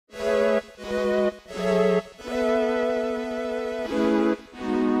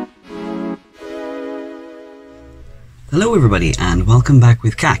Hello everybody and welcome back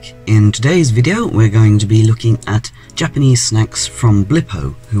with Kak. In today's video we're going to be looking at Japanese snacks from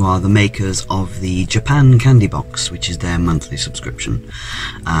Blippo, who are the makers of the Japan Candy Box, which is their monthly subscription.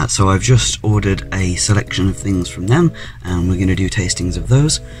 So I've just ordered a selection of things from them and we're going to do tastings of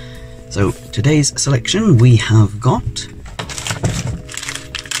those. So today's selection we have got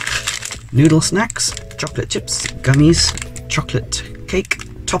noodle snacks, chocolate chips, gummies, chocolate cake,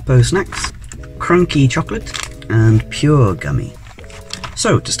 Toppo snacks, Crunky chocolate, and pure gummy.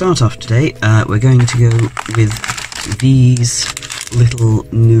 So to start off today we're going to go with these little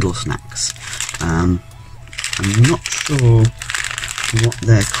noodle snacks. I'm not sure what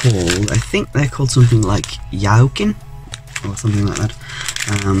they're called. I think they're called something like Yaukin or something like that,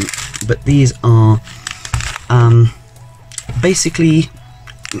 but these are basically,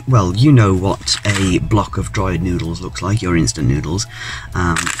 well, you know what a block of dried noodles looks like, your instant noodles.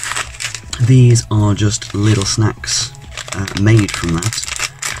 These are just little snacks made from that,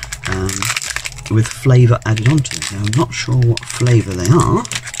 with flavour added onto them. Now, I'm not sure what flavour they are,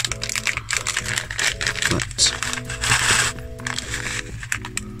 but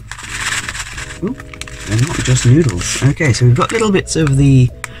ooh, they're not just noodles. Okay, so we've got little bits of the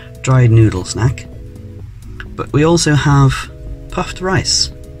dried noodle snack, but we also have puffed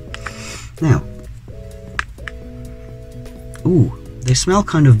rice. Now, ooh, they smell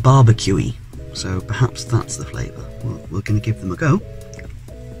kind of barbecue-y, so perhaps that's the flavour. Well, we're going to give them a go.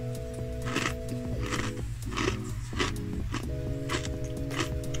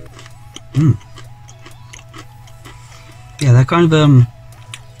 Yeah, they're kind of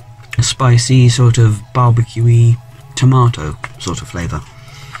a spicy, sort of barbecue-y tomato sort of flavour.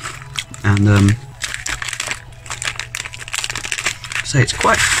 And so it's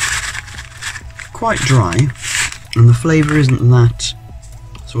quite dry, and the flavour isn't that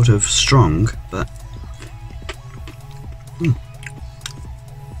sort of strong, but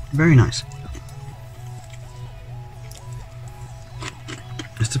very nice.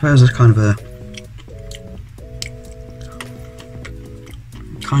 I suppose there's kind of a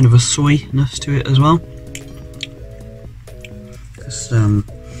soyness to it as well. Just,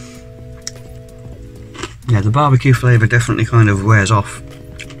 yeah, the barbecue flavour definitely kind of wears off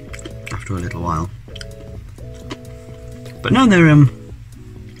after a little while. But no, they're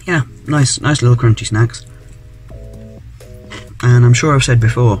yeah, nice little crunchy snacks. And I'm sure I've said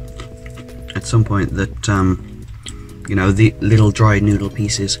before at some point that you know, the little dried noodle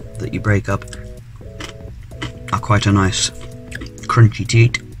pieces that you break up are quite a nice crunchy to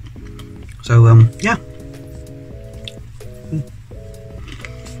eat. So yeah.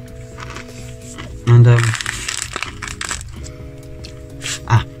 And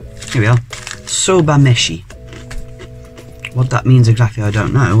here we are, Sobameshi. What that means exactly, I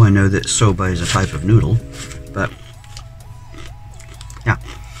don't know. I know that soba is a type of noodle, but yeah.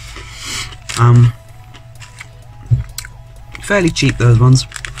 Fairly cheap, those ones.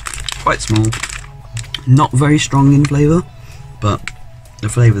 Quite small. Not very strong in flavour, but the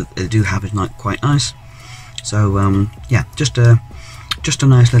flavour that they do have is not quite nice. So yeah, just a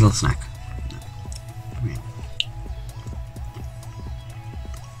nice little snack.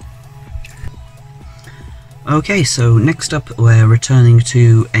 Okay, so next up we're returning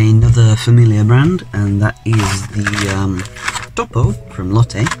to another familiar brand, and that is the Toppo from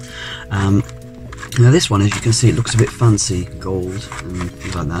Lotte. Now this one, as you can see, it looks a bit fancy, gold and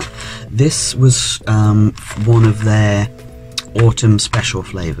things like that. This was one of their autumn special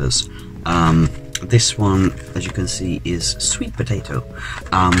flavours. This one, as you can see, is sweet potato.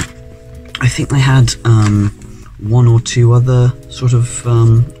 I think they had one or two other sort of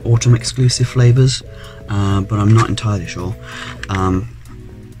autumn exclusive flavours, but I'm not entirely sure.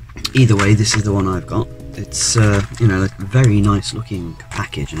 Either way, this is the one I've got. It's you know, like, very nice looking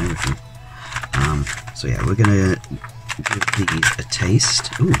package and everything. So yeah, we're gonna give these a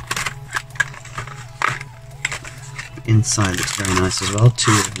taste. Ooh. Inside looks very nice as well.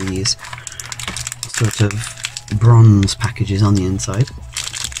 Two of these sort of bronze packages on the inside.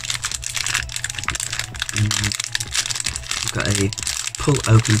 And we've got a pull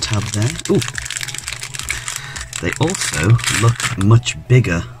open tab there. Ooh. They also look much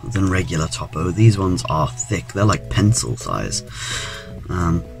bigger than regular Toppo. These ones are thick, they're like pencil size.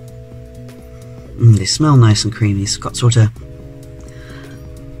 They smell nice and creamy. It's got sort of a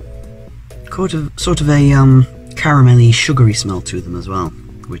caramelly, sugary smell to them as well,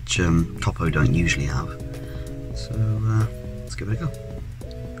 which Toppo don't usually have. So let's give it a go.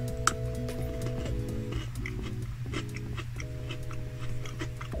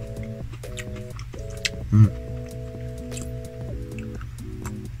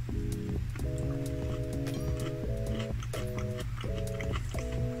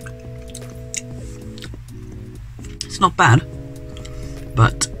 not bad,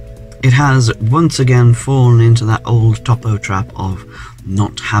 but it has once again fallen into that old Toppo trap of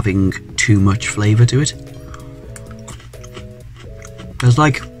not having too much flavour to it. There's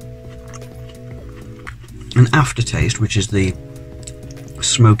like an aftertaste, which is the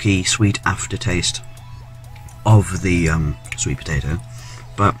smoky, sweet aftertaste of the sweet potato,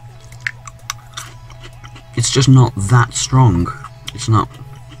 but it's just not that strong. It's not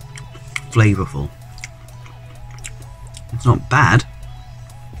flavourful. It's not bad,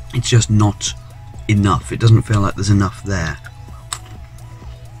 it's just not enough. It doesn't feel like there's enough there.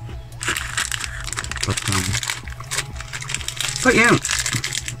 But yeah,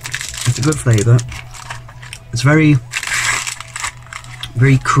 it's a good flavour. It's very,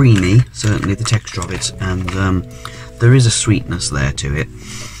 very creamy, certainly the texture of it, and there is a sweetness there to it.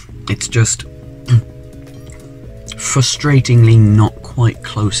 It's just frustratingly not quite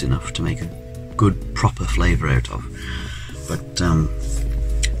close enough to make a good proper flavour out of, but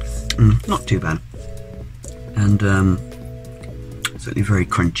not too bad, and certainly very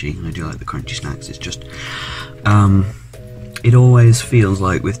crunchy. I do like the crunchy snacks. It's just it always feels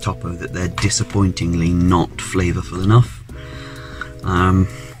like with Toppo that they're disappointingly not flavourful enough,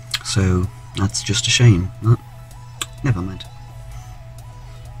 so that's just a shame, but never mind.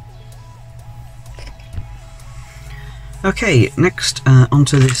 Okay, next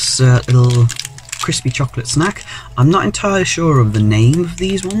onto this little crispy chocolate snack. I'm not entirely sure of the name of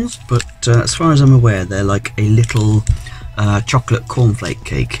these ones, but as far as I'm aware, they're like a little chocolate cornflake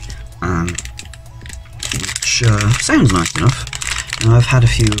cake, which sounds nice enough. Now, I've had a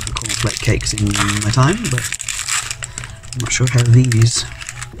few of the cornflake cakes in my time, but I'm not sure how these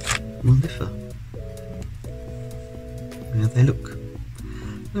will differ. Yeah, they look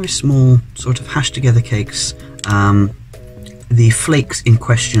very small, sort of hashed together cakes. The flakes in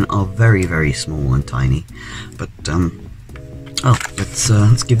question are very, very small and tiny, but oh,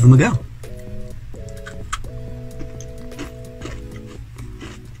 let's give them a go.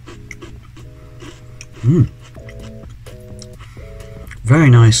 Very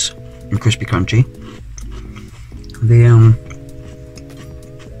nice and crispy, crunchy. The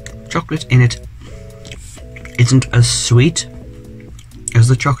chocolate in it isn't as sweet as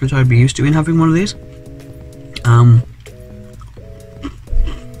the chocolate I'd be used to in having one of these.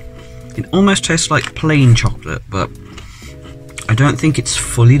 It almost tastes like plain chocolate, but I don't think it's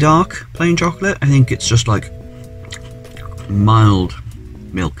fully dark plain chocolate. I think it's just like mild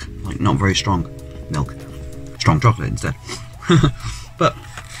milk, like not very strong milk. Strong chocolate instead. But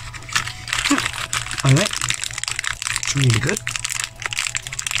I like it. It's really good.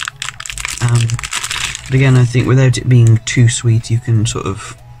 But again, I think without it being too sweet, you can sort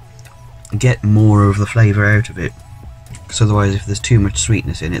of get more of the flavour out of it. Because otherwise, if there's too much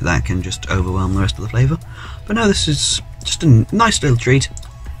sweetness in it, that can just overwhelm the rest of the flavour. But no, this is just a nice little treat.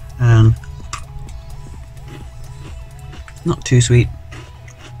 Not too sweet.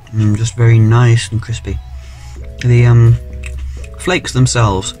 Just very nice and crispy. The flakes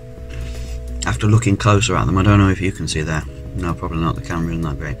themselves, after looking closer at them, I don't know if you can see there. No, probably not. The camera isn't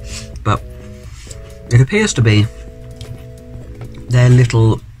that great. But it appears to be their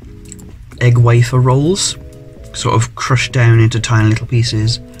little egg wafer rolls, sort of crushed down into tiny little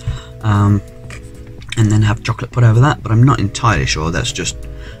pieces, and then have chocolate put over that. But I'm not entirely sure. That's just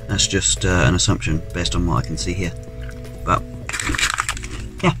an assumption based on what I can see here. But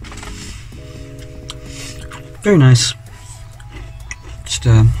yeah, very nice. Just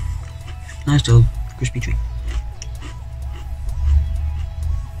a nice little crispy treat.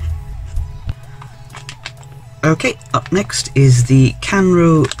 Okay, up next is the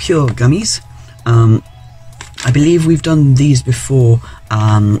Kororo Pure Gummies. I believe we've done these before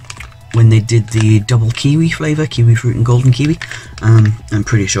when they did the double kiwi flavour, kiwi fruit and golden kiwi, I'm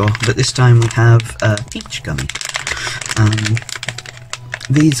pretty sure, but this time we have a peach gummy.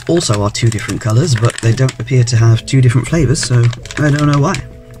 These also are two different colours, but they don't appear to have two different flavours, so I don't know why.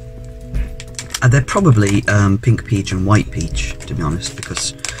 They're probably pink peach and white peach, to be honest,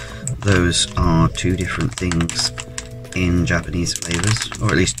 because those are two different things in Japanese flavours, or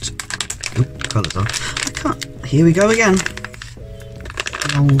at least colours are. I can't. Here we go again.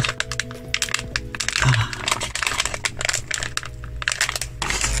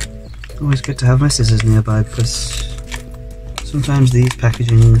 Always good to have my scissors nearby, because sometimes these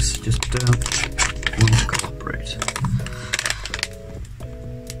packagings just won't cooperate.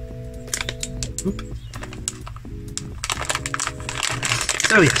 Oop.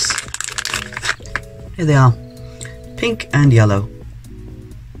 So yes, here they are, pink and yellow,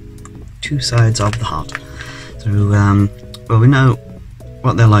 two sides of the heart. So well, we know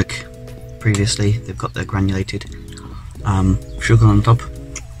what they're like previously. They've got their granulated sugar on top,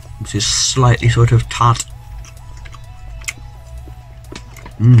 which is slightly sort of tart.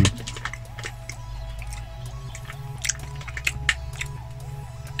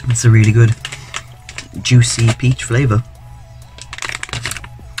 It's a really good juicy peach flavour.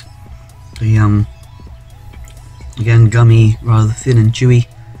 The again, gummy, rather thin and chewy.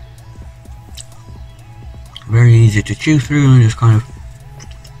 Very easy to chew through and just kind of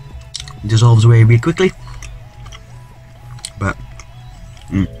dissolves away really quickly. But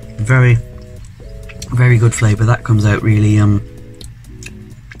very, very good flavour. That comes out really,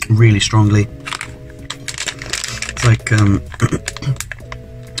 really strongly. It's like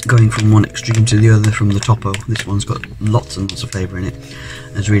going from one extreme to the other from the Toppo. This one's got lots and lots of flavour in it.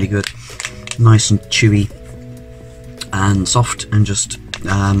 It's really good, nice and chewy and soft, and just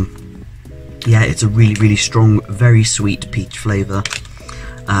yeah, it's a really, really strong, very sweet peach flavour.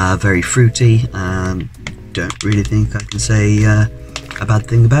 Very fruity. Don't really think I can say a bad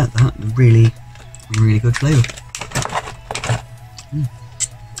thing about that. Really, really good flavour.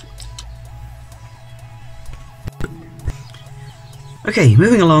 Okay,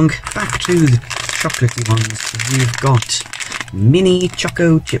 moving along, back to the chocolatey ones. We've got mini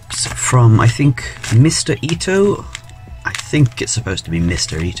Choco chips from, I think, Mr. Ito. I think it's supposed to be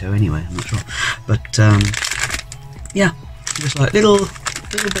Mr. Ito anyway, I'm not sure. But, yeah, just like little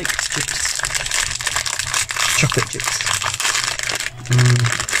baked chips. Chocolate chips.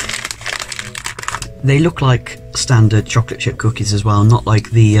 They look like standard chocolate chip cookies as well, not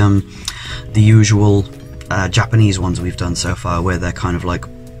like the usual Japanese ones we've done so far, where they're kind of like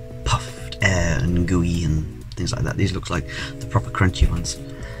puffed air and gooey and things like that. These look like the proper crunchy ones.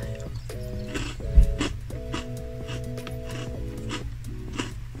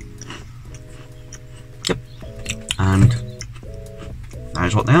 Yep, and that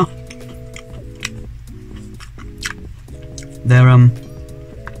is what they are.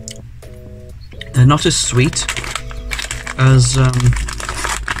 They're not as sweet as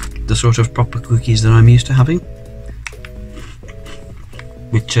the sort of proper cookies that I'm used to having,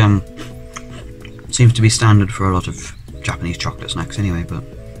 which seems to be standard for a lot of Japanese chocolate snacks anyway. But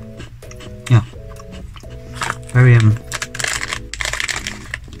yeah, very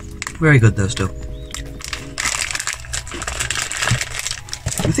very good though still.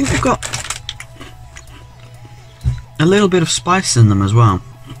 I think they've got a little bit of spice in them as well.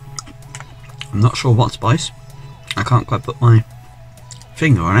 I'm not sure what spice. I can't quite put my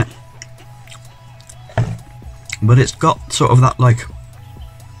finger on it. But it's got sort of that like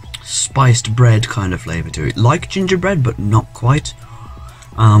spiced bread kind of flavour to it. Like gingerbread, but not quite.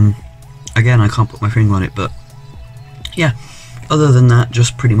 Again, I can't put my finger on it, but yeah. Other than that,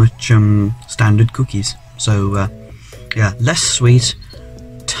 just pretty much standard cookies. So yeah, less sweet,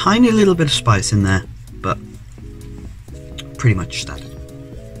 tiny little bit of spice in there, but pretty much standard.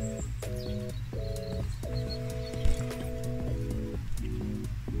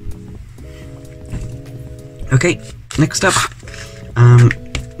 Okay, next up,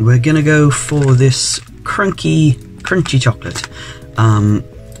 we're gonna go for this crunchy chocolate.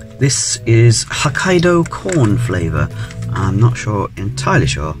 This is Hokkaido corn flavour. I'm not entirely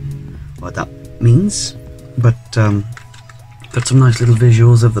sure what that means, but got some nice little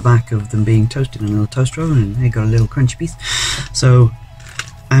visuals of the back of them being toasted in a little toaster oven, and they got a little crunchy piece. So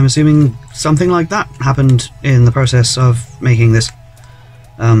I'm assuming something like that happened in the process of making this.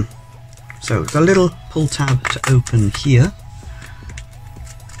 So we've got a little pull tab to open here,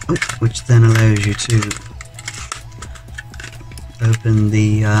 which then allows you to open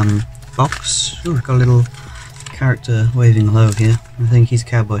the box. Ooh, we've got a little character waving hello here. I think he's a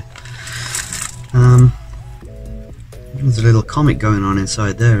cowboy. There's a little comic going on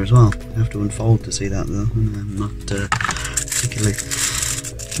inside there as well. You have to unfold to see that though. I'm not particularly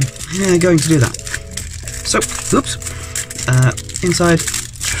going to do that. So, oops. Inside,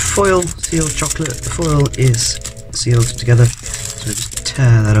 foil sealed chocolate. The foil is sealed together, so just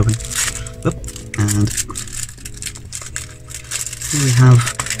tear that open. And here we have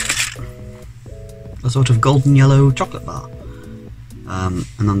a sort of golden yellow chocolate bar. And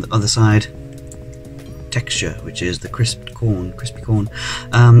on the other side, texture, which is the crispy corn.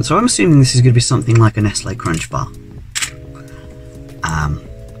 So I'm assuming this is going to be something like a Nestle Crunch bar,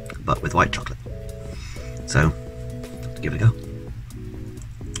 but with white chocolate. So let's give it a go.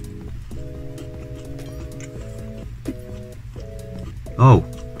 Oh,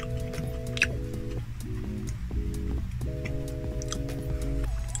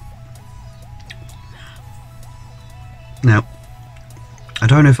 now I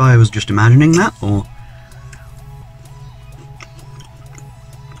don't know if I was just imagining that, or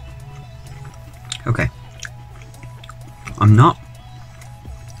okay. I'm not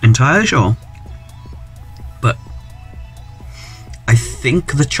entirely sure, but I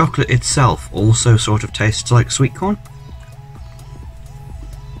think the chocolate itself also sort of tastes like sweet corn,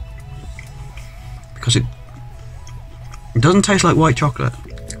 because it doesn't taste like white chocolate.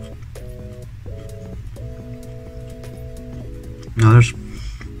 No,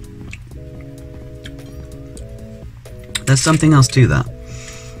 there's something else to that,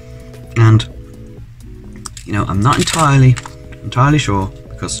 and you know, I'm not entirely sure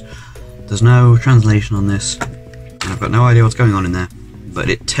because there's no translation on this, and I've got no idea what's going on in there, but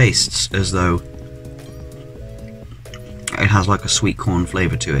it tastes as though it has like a sweet corn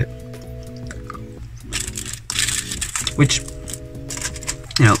flavour to it, which,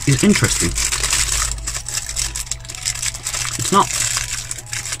 you know, is interesting. It's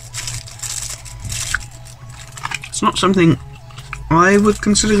not something I would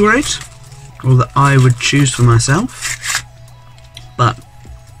consider great, or that I would choose for myself, but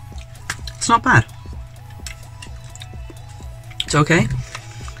it's not bad. It's okay.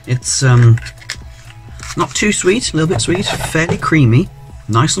 It's not too sweet, a little bit sweet, fairly creamy,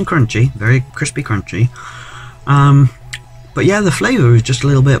 nice and crunchy, very crispy crunchy. But yeah, the flavour is just a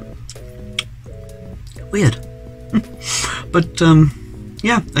little bit weird. But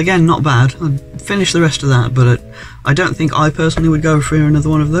yeah, again, not bad. I'd finish the rest of that, but I don't think I personally would go for another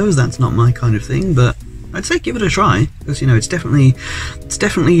one of those. That's not my kind of thing, but I'd say give it a try, because, you know, it's definitely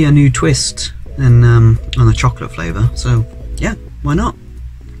a new twist on the chocolate flavour. So yeah, why not?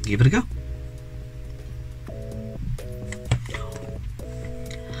 Give it a go.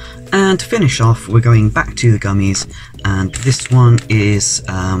 And to finish off, we're going back to the gummies, and this one is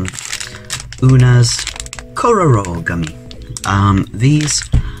Una's Kororo gummy. These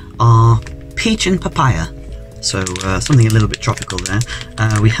are peach and papaya, so something a little bit tropical there.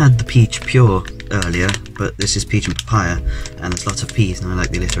 We had the peach pure earlier, but this is peach and papaya, and there's lots of peas, and I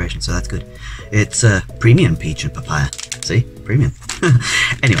like the alliteration, so that's good. It's premium peach and papaya. See? Premium.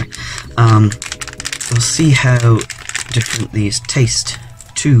 Anyway, we'll see how different these taste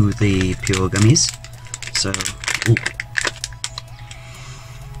to the pure gummies. So,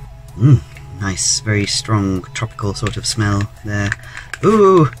 nice, very strong tropical sort of smell there.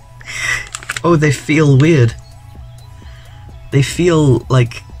 Ooh! Oh, they feel weird. They feel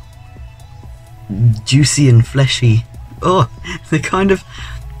like juicy and fleshy. Oh, they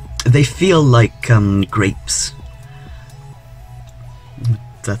feel like grapes.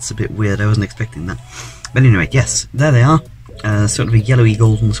 That's a bit weird, I wasn't expecting that. But anyway, yes, there they are. Sort of a yellowy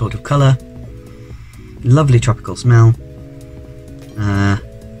golden sort of colour. Lovely tropical smell.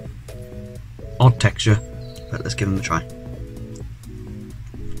 Odd texture, but let's give them a try.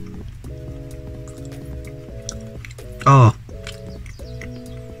 Oh,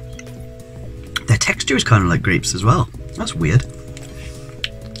 their texture is kind of like grapes as well. That's weird.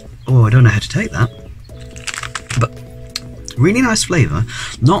 Oh, I don't know how to take that. But really nice flavour.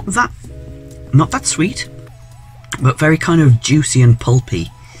 Not that sweet, but very kind of juicy and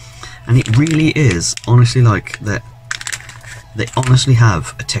pulpy. And it really is honestly like that. They honestly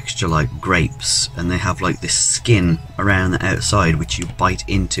have a texture like grapes, and they have like this skin around the outside which you bite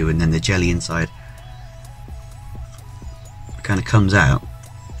into, and then the jelly inside kind of comes out.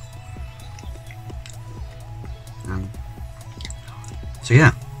 So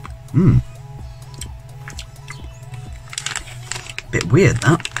yeah, bit weird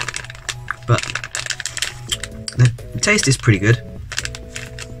that, but the taste is pretty good.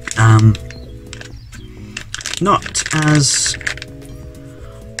 Not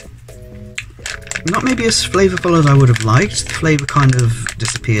maybe as flavourful as I would have liked. The flavour kind of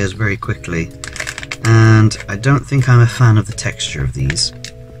disappears very quickly, and I don't think I'm a fan of the texture of these.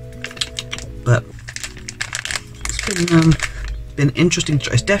 But it's been interesting.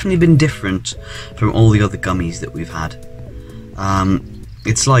 It's definitely been different from all the other gummies that we've had.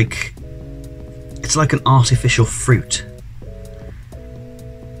 It's like an artificial fruit.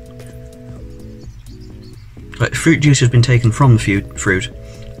 Like fruit juice has been taken from the fruit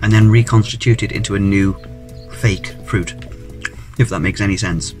and then reconstituted into a new fake fruit, if that makes any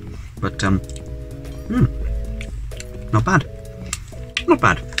sense. But not bad. Not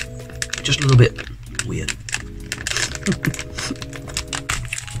bad. Just a little bit weird.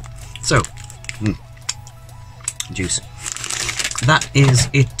 So, juice. That is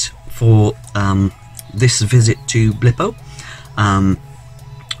it for this visit to Blippo.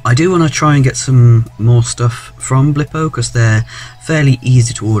 I do want to try and get some more stuff from Blippo, because they're fairly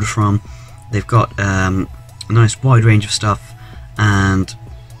easy to order from. They've got a nice wide range of stuff, and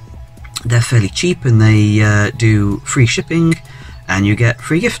they're fairly cheap, and they do free shipping, and you get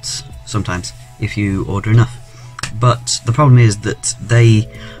free gifts sometimes if you order enough. but the problem is that they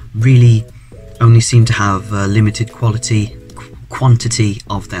really only seem to have a limited quantity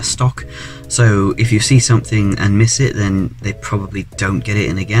of their stock. So if you see something and miss it, then they probably don't get it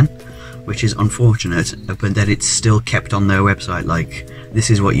in again, which is unfortunate, but then it's still kept on their website like, this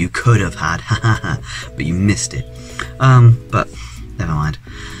is what you could have had, but you missed it. But never mind.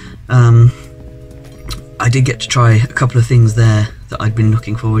 I did get to try a couple of things there that I'd been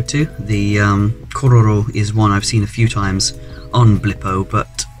looking forward to. The Kororo is one I've seen a few times on Blippo,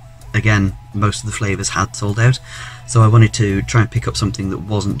 but again, most of the flavours had sold out, so I wanted to try and pick up something that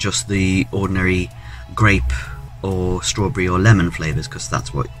wasn't just the ordinary grape or strawberry or lemon flavours, because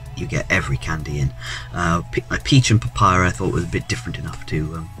that's what you get every candy in. My peach and papaya I thought was a bit different enough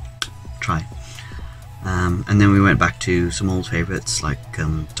to try. And then we went back to some old favourites like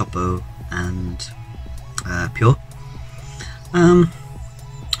Toppo and Pure.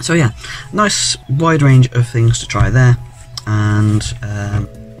 So yeah, nice wide range of things to try there, and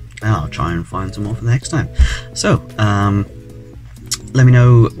I'll try and find some more for the next time. So let me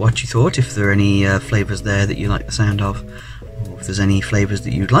know what you thought, if there are any flavours there that you like the sound of, or if there's any flavours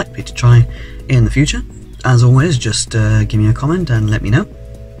that you'd like me to try in the future. As always, just give me a comment and let me know.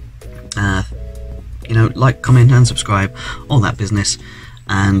 You know, like, comment and subscribe, all that business.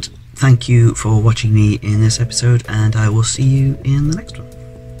 And thank you for watching me in this episode, and I will see you in the next one.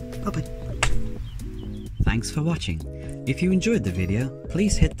 Bye bye. Thanks for watching. If you enjoyed the video,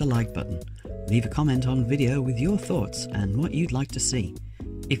 please hit the like button. Leave a comment on video with your thoughts and what you'd like to see.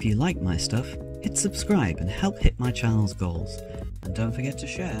 If you like my stuff, hit subscribe and help hit my channel's goals. And don't forget to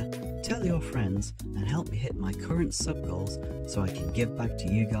share, tell your friends, and help me hit my current sub goals so I can give back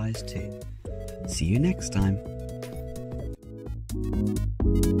to you guys too. See you next time.